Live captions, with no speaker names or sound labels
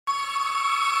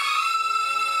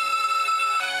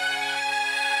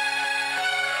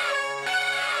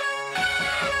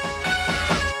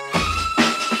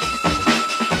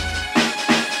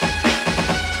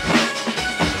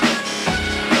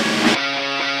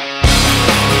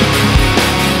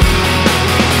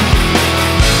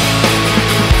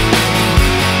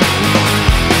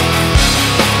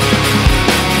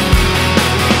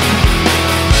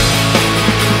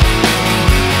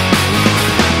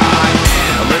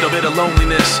of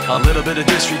loneliness, a little bit of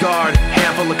disregard,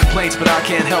 handful of complaints, but I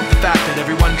can't help the fact that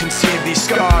everyone can see these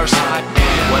scars.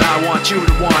 What I want you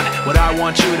to want, what I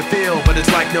want you to feel, but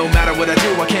it's like no matter what I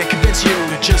do, I can't convince you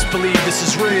to just believe this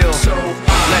is real. So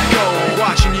let go,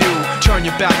 watching you turn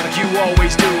your back like you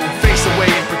always do, face away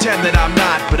and pretend that I'm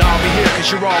not, but I'll be here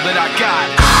cause you're all that I got.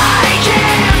 I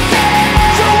can't feel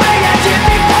the way I did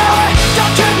before.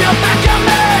 Don't turn your back on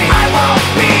me, I won't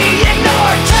be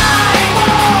ignored. Time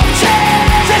won't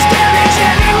change this damage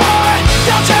anymore.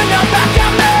 Don't turn your back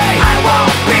on me, I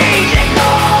won't be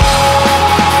ignored.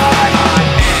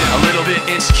 A little bit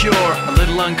insecure, a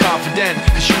little unconfident,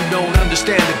 cause you don't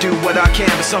understand to do what I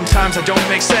can, but sometimes I don't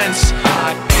make sense.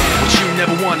 What you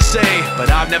never want to say,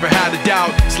 but I've never had a doubt.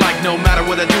 It's like no matter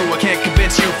what I do, I can't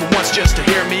convince you for once just to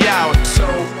hear me out. So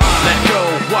let go,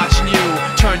 watching you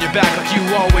turn your back like you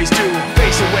always do,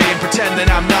 face away and pretend that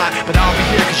I'm not, but I'll be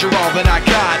here cause you're all that I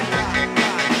got.